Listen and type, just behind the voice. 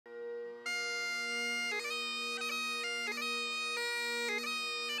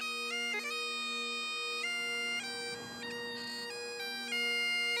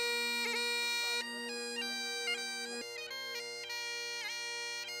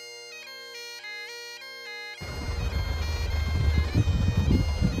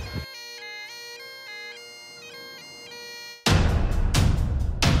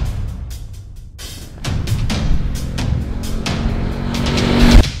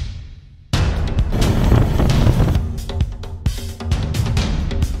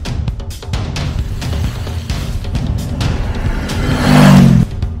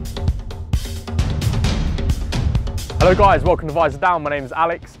Hello guys, welcome to Visor Down. My name is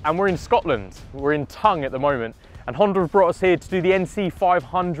Alex and we're in Scotland. We're in Tongue at the moment and Honda have brought us here to do the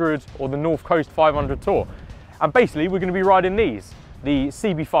NC500 or the North Coast 500 tour. And basically we're going to be riding these, the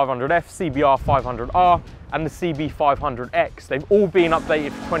CB500F, CBR500R and the CB500X. They've all been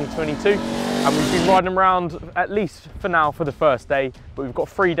updated for 2022 and we've been riding around at least for now for the first day, but we've got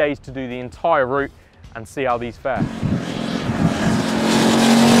 3 days to do the entire route and see how these fare.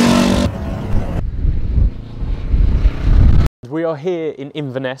 We are here in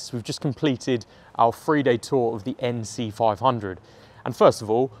Inverness. We've just completed our 3-day tour of the NC500. And first of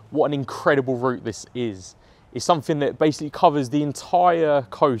all, what an incredible route this is. It's something that basically covers the entire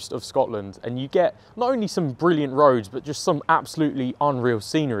coast of Scotland and you get not only some brilliant roads, but just some absolutely unreal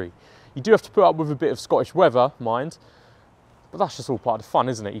scenery. You do have to put up with a bit of Scottish weather, mind, but that's just all part of the fun,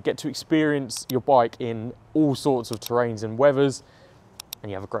 isn't it? You get to experience your bike in all sorts of terrains and weathers, and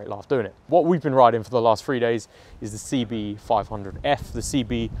you have a great laugh doing it. What we've been riding for the last 3 days is the CB500F,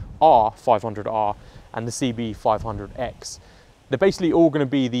 the CBR500R, and the CB500X. They're basically all going to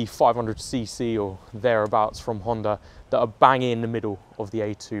be the 500cc or thereabouts from Honda that are bang in the middle of the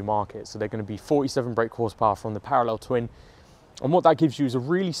A2 market. So they're going to be 47 brake horsepower from the parallel twin. And what that gives you is a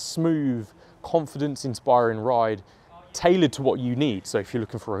really smooth, confidence-inspiring ride tailored to what you need. So if you're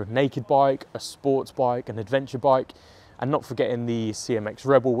looking for a naked bike, a sports bike, an adventure bike, and not forgetting the CMX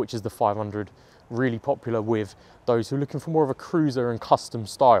Rebel, which is the 500, really popular with those who are looking for more of a cruiser and custom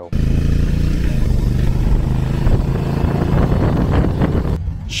style.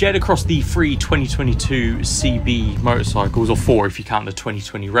 Shared across the 3 2022 CB motorcycles, or 4 if you count the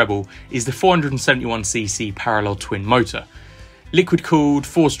 2020 Rebel, is the 471cc parallel twin motor. Liquid cooled,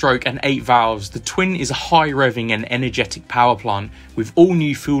 4-stroke and 8 valves, the twin is a high revving and energetic power plant with all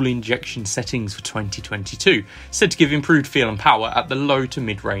new fuel injection settings for 2022, said to give improved feel and power at the low to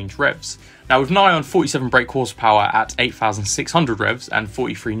mid-range revs. Now with nigh on 47 brake horsepower at 8,600 revs and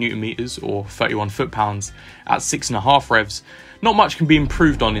 43 Newton meters or 31 foot-pounds at 6.5 revs, not much can be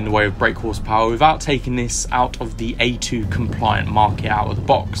improved on in the way of brake horsepower without taking this out of the A2 compliant market out of the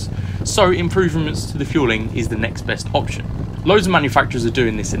box. So improvements to the fueling is the next best option. Loads of manufacturers are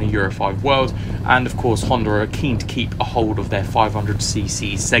doing this in a Euro 5 world, and of course Honda are keen to keep a hold of their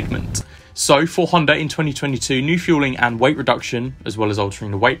 500cc segment. So for Honda in 2022, new fueling and weight reduction, as well as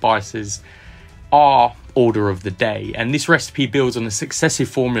altering the weight biases, are order of the day, and this recipe builds on a successive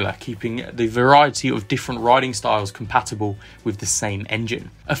formula, keeping the variety of different riding styles compatible with the same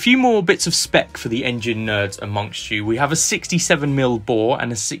engine. A few more bits of spec for the engine nerds amongst you. We have a 67mm bore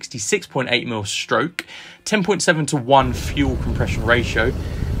and a 66.8mm stroke, 10.7:1 fuel compression ratio,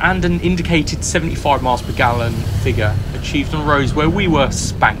 and an indicated 75 miles per gallon figure achieved on roads where we were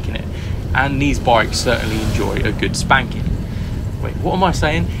spanking it, and these bikes certainly enjoy a good spanking. Wait, what am I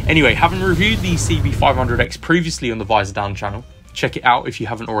saying? Anyway, having reviewed the CB500X previously on the Visor Down channel, check it out if you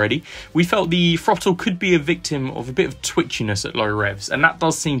haven't already, we felt the throttle could be a victim of a bit of twitchiness at low revs, and that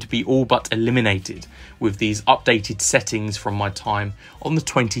does seem to be all but eliminated with these updated settings from my time on the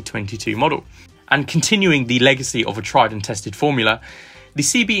 2022 model. And continuing the legacy of a tried and tested formula, the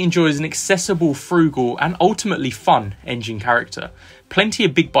CB enjoys an accessible, frugal and ultimately fun engine character. Plenty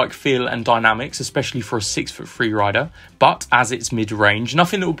of big bike feel and dynamics, especially for a 6'3" rider, but as it's mid-range,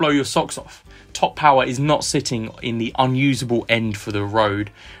 nothing that will blow your socks off. Top power is not sitting in the unusable end for the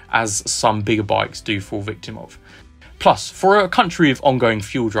road, as some bigger bikes do fall victim of. Plus, for a country of ongoing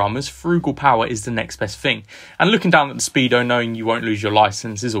fuel dramas, frugal power is the next best thing, and looking down at the speedo knowing you won't lose your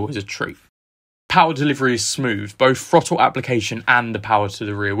licence is always a treat. Power delivery is smooth, both throttle application and the power to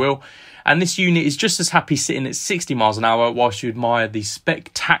the rear wheel, and this unit is just as happy sitting at 60 miles an hour whilst you admire the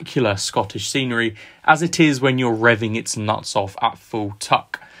spectacular Scottish scenery as it is when you're revving its nuts off at full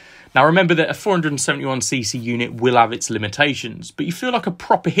tuck. Now remember that a 471cc unit will have its limitations, but you feel like a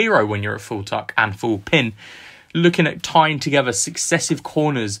proper hero when you're at full tuck and full pin, looking at tying together successive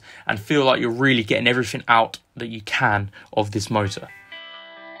corners and feel like you're really getting everything out that you can of this motor.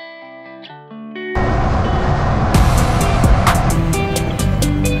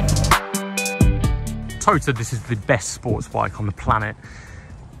 Total, this is the best sports bike on the planet.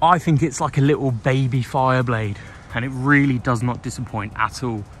 I think it's like a little baby Fireblade, and it really does not disappoint at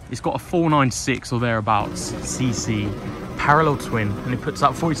all. It's got a 496 or thereabouts cc parallel twin, and it puts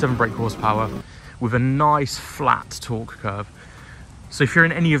out 47 brake horsepower with a nice flat torque curve. So if you're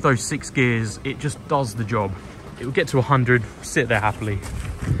in any of those 6 gears, it just does the job. It will get to 100, sit there happily.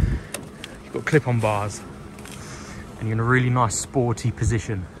 You've got clip-on bars, and you're in a really nice sporty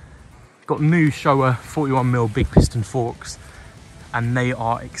position. Got new Showa 41mm big piston forks, and they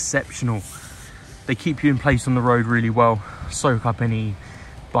are exceptional. They keep you in place on the road really well, soak up any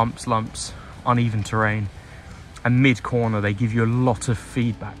bumps, lumps, uneven terrain, and mid-corner they give you a lot of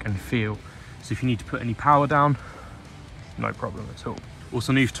feedback and feel. So if you need to put any power down, no problem at all.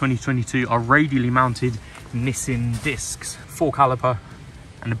 Also new for 2022 are radially mounted Nissin discs, 4 caliper,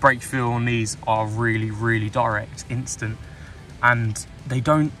 and the brake feel on these are really direct, instant, and they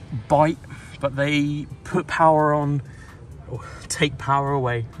don't bite, but they put power on or take power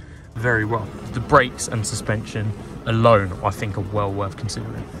away very well. The brakes and suspension alone I think are well worth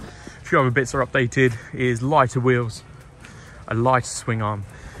considering. A few other bits are updated is lighter wheels, a lighter swing arm,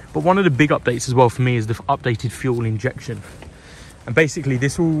 but one of the big updates as well for me is the updated fuel injection. And basically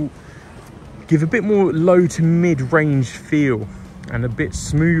this will give a bit more low to mid-range feel and a bit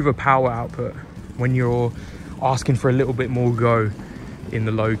smoother power output when you're asking for a little bit more go in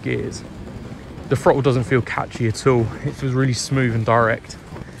the low gears. The throttle doesn't feel catchy at all. It feels really smooth and direct.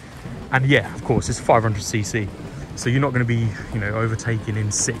 And yeah, of course, it's 500cc. So you're not going to be, you know, overtaking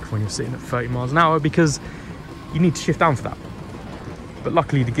in sixth when you're sitting at 30 miles an hour because you need to shift down for that. But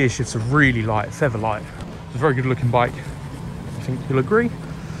luckily the gear shifts are really light, feather light. It's a very good looking bike, I think you'll agree.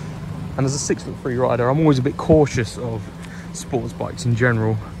 And as a 6'3" rider, I'm always a bit cautious of sports bikes in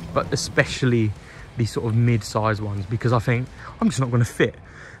general, but especially these sort of mid-size ones, because I think I'm just not going to fit.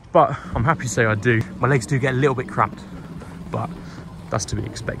 But I'm happy to say I do. My legs do get a little bit cramped, but that's to be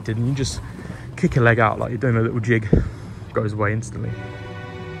expected. And you just kick a leg out like you're doing a little jig, goes away instantly.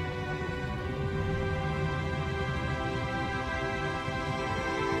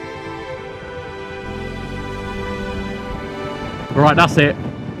 Right, that's it.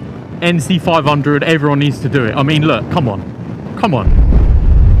 NC500, everyone needs to do it. I mean, look, come on.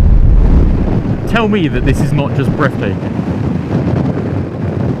 Tell me that this is not just breathtaking.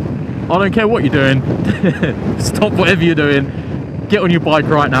 I don't care what you're doing. Stop whatever you're doing. Get on your bike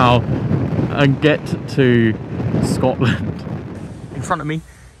right now and get to Scotland. In front of me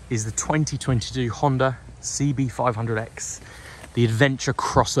is the 2022 Honda CB500X, the adventure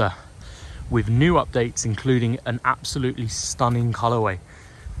crosser, with new updates including an absolutely stunning colorway.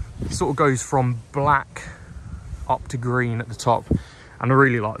 It sort of goes from black up to green at the top, and I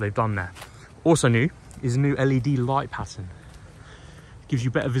really like what they've done there. Also new is a new LED light pattern. Gives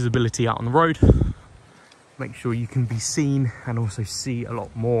you better visibility out on the road. Make sure you can be seen and also see a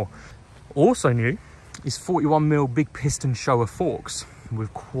lot more. Also new is 41mm big piston shower forks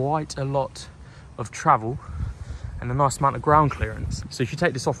with quite a lot of travel and a nice amount of ground clearance. So if you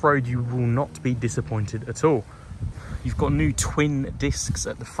take this off-road, you will not be disappointed at all. You've got new twin discs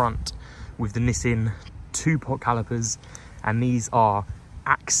at the front with the Nissin 2-pot calipers, and these are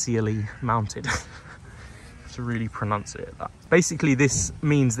axially mounted. To really pronounce it that. Basically this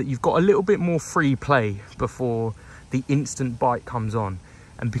means that you've got a little bit more free play before the instant bite comes on.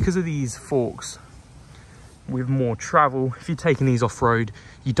 And because of these forks with more travel, if you're taking these off-road,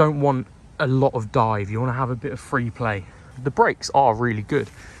 you don't want a lot of dive, you want to have a bit of free play. The brakes are really good,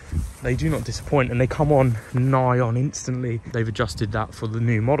 they do not disappoint, and they come on nigh on instantly. They've adjusted that for the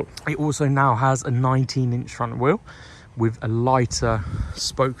new model. It also now has a 19-inch front wheel with a lighter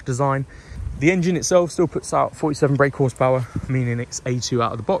spoke design. The engine itself still puts out 47 brake horsepower, meaning it's A2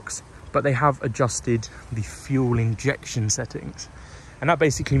 out of the box, but they have adjusted the fuel injection settings. And that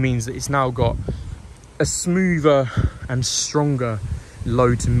basically means that it's now got a smoother and stronger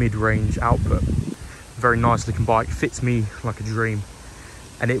low to mid-range output. Very nice looking bike, fits me like a dream,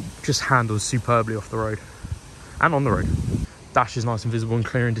 and it just handles superbly off the road and on the road. Dash is nice and visible and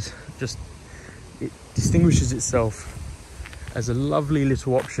clear, and it distinguishes itself as a lovely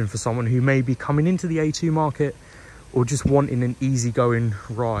little option for someone who may be coming into the A2 market or just wanting an easygoing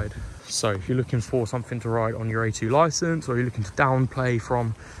ride. So if you're looking for something to ride on your A2 license, or you're looking to downplay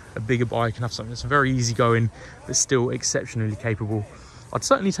from a bigger bike and have something that's very easygoing but still exceptionally capable, I'd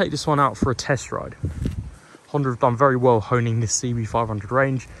certainly take this one out for a test ride. Honda have done very well honing this CB500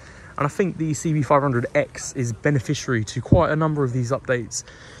 range, and I think the CB500X is beneficiary to quite a number of these updates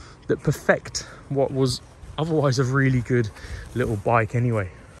that perfect what was otherwise a really good little bike anyway.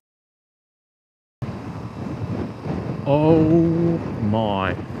 Oh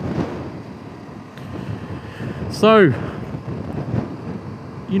my. So,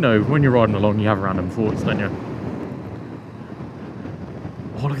 you know, when you're riding along, you have random thoughts, don't you?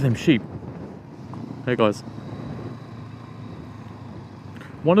 Oh, look at them sheep. Hey guys.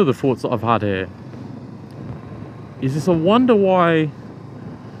 One of the thoughts that I've had here is this: I wonder why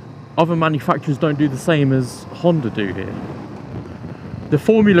other manufacturers don't do the same as Honda do here. The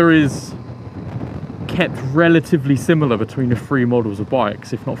formula is kept relatively similar between the three models of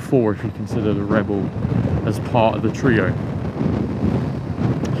bikes, if not four if you consider the Rebel as part of the trio.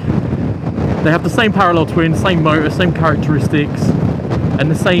 They have the same parallel twin, same motor, same characteristics, and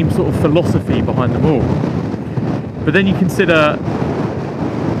the same sort of philosophy behind them all. But then you consider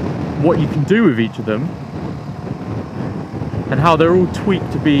what you can do with each of them and how they're all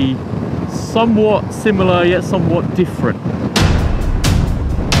tweaked to be somewhat similar yet somewhat different.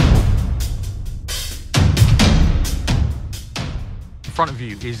 In front of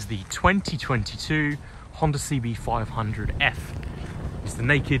you is the 2022 Honda CB500F. It's the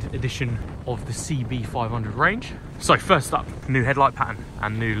naked edition of the CB500 range. So first up, new headlight pattern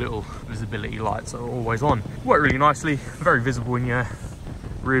and new little visibility lights are always on. Work really nicely, very visible in your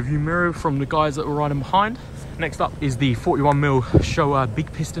rear view mirror from the guys that were riding behind. Next up is the 41mm Showa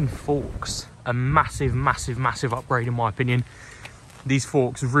big piston forks. A massive, massive, massive upgrade in my opinion. These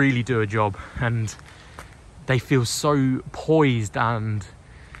forks really do a job and they feel so poised and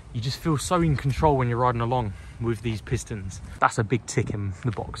you just feel so in control when you're riding along with these pistons. That's a big tick in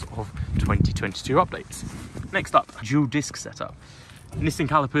the box of 2022 updates. Next up, dual disc setup. Nissan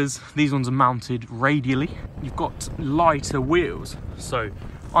calipers, these ones are mounted radially. You've got lighter wheels, so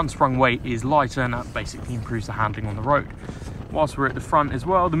unsprung weight is lighter and that basically improves the handling on the road. Whilst we're at the front as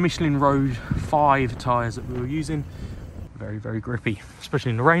well, the Michelin Road 5 tyres that we were using, very, very grippy,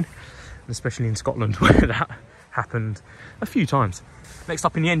 especially in the rain, and especially in Scotland where that happened a few times. Next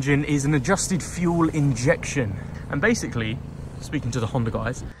up in the engine is an adjusted fuel injection. And basically, speaking to the Honda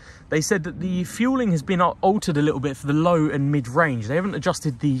guys, they said that the fueling has been altered a little bit for the low and mid range. They haven't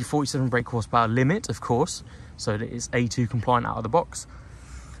adjusted the 47 brake horsepower limit, of course, so that it's A2 compliant out of the box.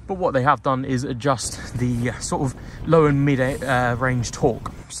 But what they have done is adjust the sort of low and mid range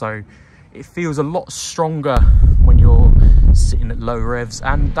torque. So it feels a lot stronger when you're sitting at low revs,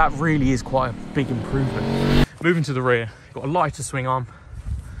 and that really is quite a big improvement. Moving to the rear, you've got a lighter swing arm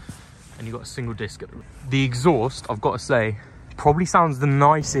and you've got a single disc at the rear. The exhaust, I've got to say, probably sounds the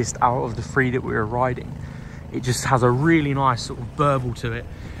nicest out of the three that we were riding. It just has a really nice sort of burble to it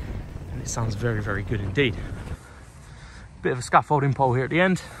and it sounds very, very good indeed. Bit of a scaffolding pole here at the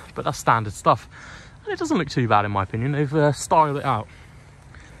end, but that's standard stuff. And it doesn't look too bad in my opinion. They've styled it out.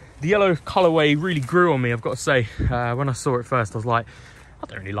 The yellow colourway really grew on me, I've got to say. When I saw it first, I was like, I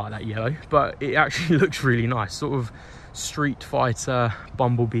don't really like that yellow, but it actually looks really nice. Sort of Street Fighter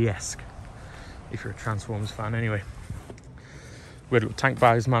Bumblebee-esque, if you're a Transformers fan anyway. We had little tank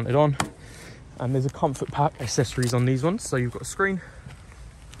bags mounted on, and there's a comfort pack accessories on these ones. So you've got a screen,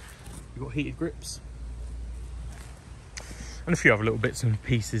 you've got heated grips, and a few other little bits and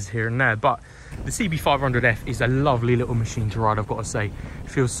pieces here and there. But the CB500F is a lovely little machine to ride, I've got to say.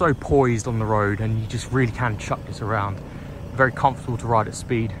 It feels so poised on the road and you just really can chuck this around. Very comfortable to ride at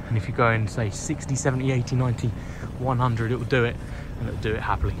speed, and if you go in say 60, 70, 80, 90, 100, it will do it, and it'll do it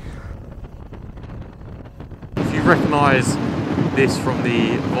happily. If you recognise this from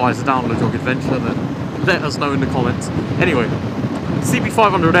the Visor Download Jog Adventure, then let us know in the comments. Anyway,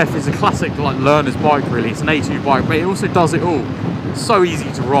 CB500F is a classic like learner's bike really. It's an A2 bike, but it also does it all. It's so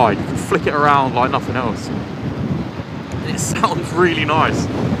easy to ride, you can flick it around like nothing else. And it sounds really nice.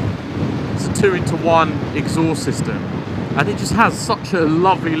 It's a 2-into-1 exhaust system, and it just has such a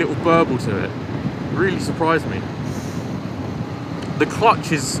lovely little burble to it. It really surprised me. The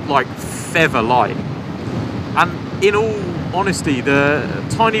clutch is like feather light, and in all honesty, the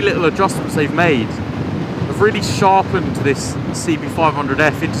tiny little adjustments they've made have really sharpened this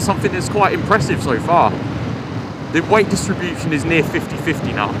CB500F into something that's quite impressive so far. The weight distribution is near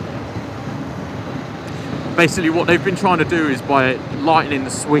 50-50 now. Basically what they've been trying to do is by lightening the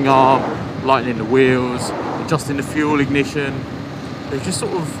swing arm, lightening the wheels, adjusting the fuel ignition, they've just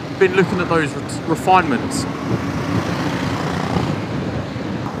sort of been looking at those refinements.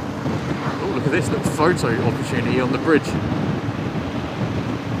 Oh, look at this little photo opportunity on the bridge.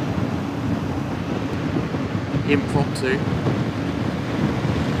 Impromptu.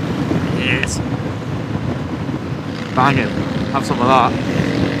 Yes. Banging. Have some of that.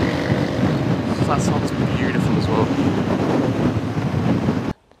 That sounds beautiful as well.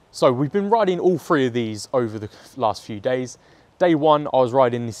 So we've been riding all three of these over the last few days. Day one, I was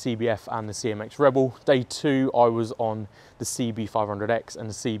riding the CBF and the CMX Rebel. Day two, I was on the CB500X and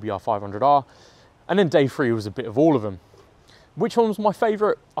the CBR500R. And then day three was a bit of all of them. Which one was my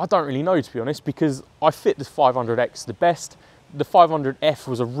favourite? I don't really know, to be honest, because I fit the 500X the best. The 500F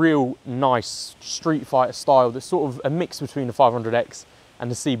was a real nice street fighter style that's sort of a mix between the 500X and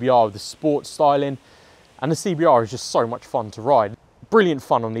the CBR with the sports styling. And the CBR is just so much fun to ride. Brilliant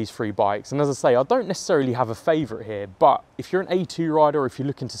fun on these three bikes. And as I say, I don't necessarily have a favourite here, but if you're an A2 rider or if you're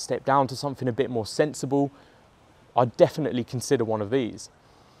looking to step down to something a bit more sensible, I'd definitely consider one of these.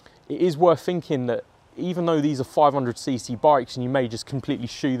 It is worth thinking that even though these are 500cc bikes and you may just completely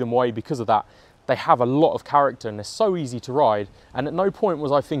shoo them away because of that, they have a lot of character and they're so easy to ride. And at no point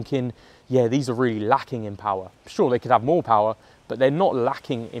was I thinking yeah, these are really lacking in power. Sure, they could have more power, but they're not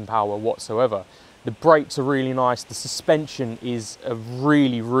lacking in power whatsoever. The brakes are really nice. The suspension is a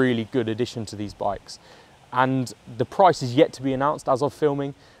really, really good addition to these bikes. And the price is yet to be announced as of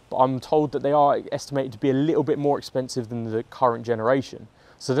filming, but I'm told that they are estimated to be a little bit more expensive than the current generation.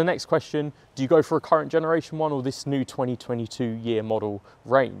 So the next question, do you go for a current generation one or this new 2022 year model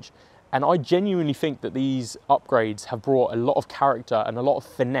range? And I genuinely think that these upgrades have brought a lot of character and a lot of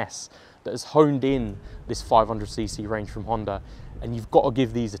finesse that has honed in this 500cc range from Honda, and you've got to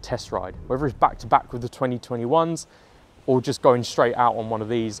give these a test ride. Whether it's back to back with the 2021s or just going straight out on one of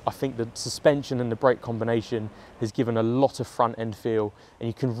these, I think the suspension and the brake combination has given a lot of front end feel, and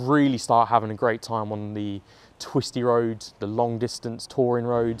you can really start having a great time on the twisty roads, the long distance touring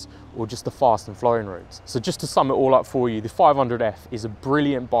roads, or just the fast and flowing roads. So just to sum it all up for you, the 500F is a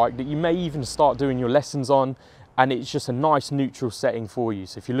brilliant bike that you may even start doing your lessons on, and it's just a nice neutral setting for you.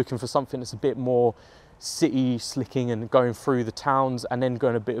 So if you're looking for something that's a bit more city slicking and going through the towns and then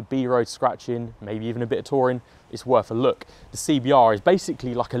going a bit of B-road scratching, maybe even a bit of touring, it's worth a look. The CBR is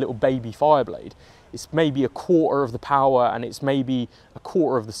basically like a little baby Fireblade. It's maybe a quarter of the power and it's maybe a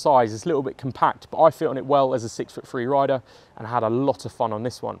quarter of the size. It's a little bit compact, but I fit on it well as a 6'3" rider and had a lot of fun on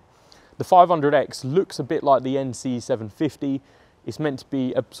this one. The 500X looks a bit like the NC750. It's meant to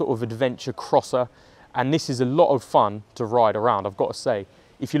be a sort of adventure crosser, and this is a lot of fun to ride around, I've got to say.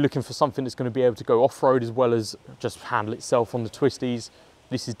 If you're looking for something that's going to be able to go off-road as well as just handle itself on the twisties,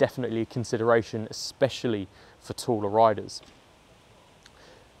 this is definitely a consideration, especially for taller riders.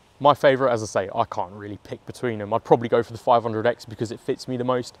 My favourite, as I say, I can't really pick between them. I'd probably go for the 500X because it fits me the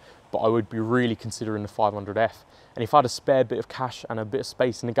most, but I would be really considering the 500F. And if I had a spare bit of cash and a bit of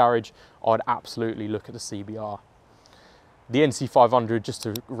space in the garage, I'd absolutely look at the CBR. The NC500, just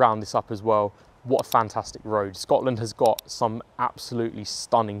to round this up as well, what a fantastic road. Scotland has got some absolutely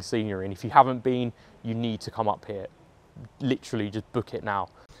stunning scenery, and if you haven't been, you need to come up here. Literally just book it now.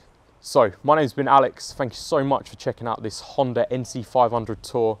 So my name's been Alex. Thank you so much for checking out this Honda NC500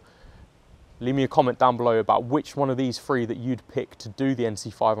 tour. Leave me a comment down below about which one of these three that you'd pick to do the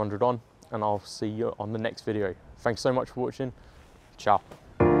NC500 on, and I'll see you on the next video. Thanks so much for watching. Ciao.